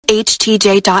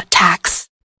htj.tax,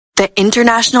 the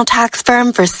international tax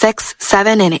firm for 6,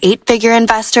 7, and 8-figure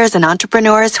investors and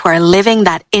entrepreneurs who are living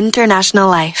that international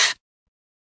life.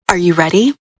 Are you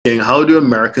ready? How do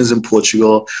Americans in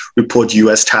Portugal report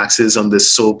U.S. taxes on this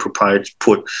sole proprietary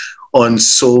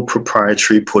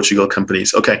Portugal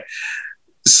companies? Okay,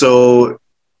 so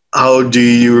how do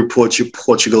you report your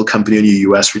Portugal company on your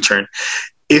U.S. return?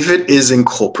 If it is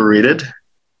incorporated,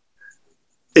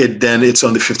 then it's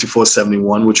on the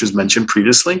 5471, which was mentioned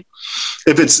previously.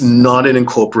 If it's not an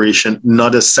incorporation,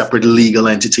 not a separate legal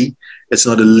entity, it's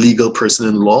not a legal person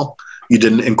in law, you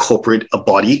didn't incorporate a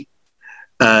body,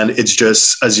 and it's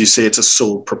just, as you say, it's a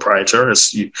sole proprietor,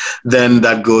 then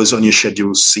that goes on your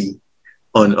Schedule C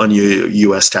on your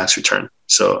U.S. tax return.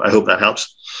 So I hope that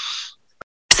helps.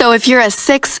 So if you're a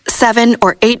 6, 7,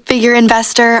 or 8-figure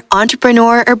investor,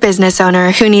 entrepreneur, or business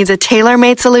owner who needs a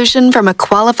tailor-made solution from a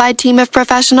qualified team of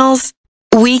professionals,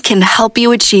 we can help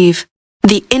you achieve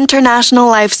the international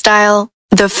lifestyle,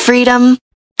 the freedom,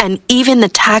 and even the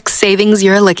tax savings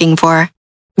you're looking for.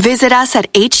 Visit us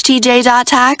at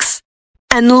htj.tax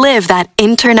and live that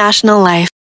international life.